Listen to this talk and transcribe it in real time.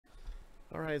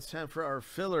All right, it's time for our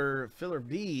filler. Filler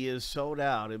B is sold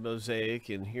out in Mosaic,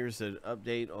 and here's an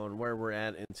update on where we're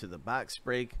at into the box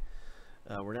break.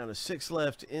 We're down to 6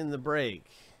 left in the break.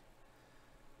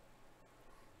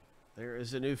 There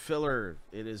is a new filler.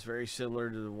 It is very similar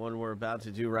to the one we're about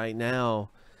to do right now,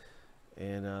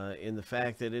 and in the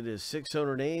fact that it is 6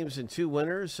 owner names and 2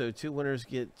 winners, so 2 winners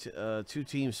get 2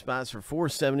 team spots for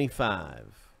 $475.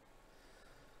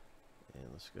 And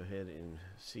let's go ahead and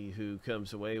see who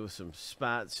comes away with some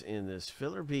spots in this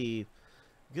filler B.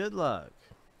 Good luck.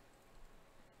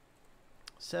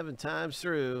 7 times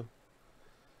through.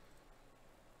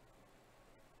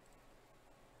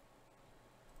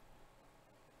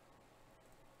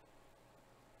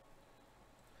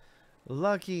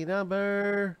 Lucky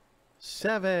number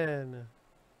 7.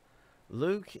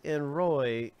 Luke and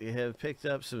Roy have picked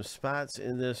up some spots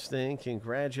in this thing.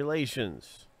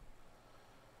 Congratulations.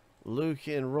 Luke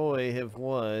and Roy have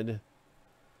won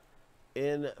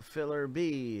in filler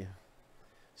B.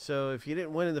 So if you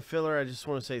didn't win in the filler, I just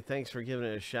want to say thanks for giving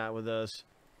it a shot with us.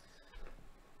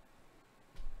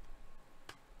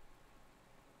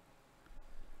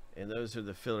 And those are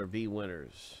the filler B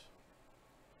winners.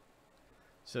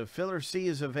 So filler C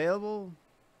is available.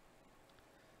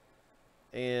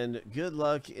 And good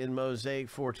luck in Mosaic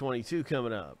 422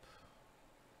 coming up.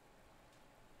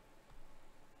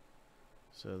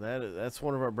 So that's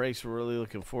one of our breaks we're really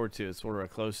looking forward to. It's one of our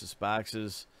closest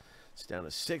boxes. It's down to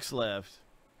 6 left.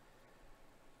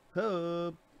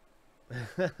 Hope.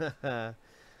 We're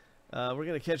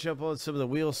going to catch up on some of the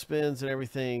wheel spins and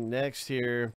everything next here.